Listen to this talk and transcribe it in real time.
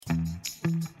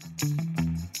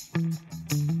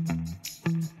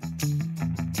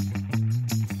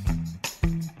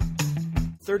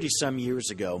30-some years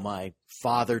ago, my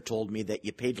father told me that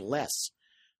you paid less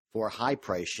for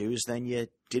high-price shoes than you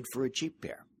did for a cheap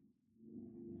pair.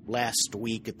 Last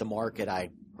week at the market,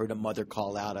 I heard a mother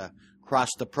call out across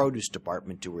the produce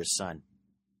department to her son,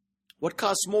 "What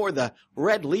costs more, the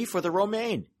red leaf or the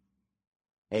romaine?"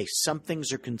 Hey, some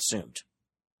things are consumed.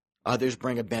 Others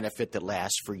bring a benefit that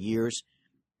lasts for years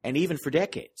and even for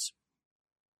decades.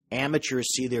 Amateurs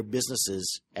see their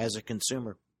businesses as a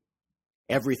consumer.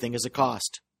 Everything is a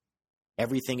cost.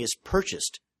 Everything is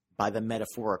purchased by the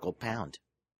metaphorical pound.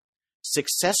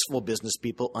 Successful business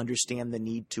people understand the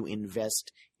need to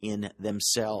invest in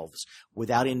themselves.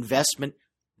 Without investment,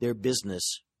 their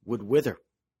business would wither.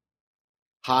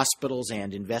 Hospitals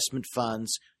and investment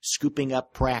funds scooping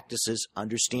up practices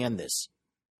understand this.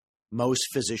 Most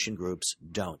physician groups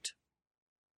don't.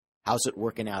 How's it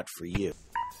working out for you?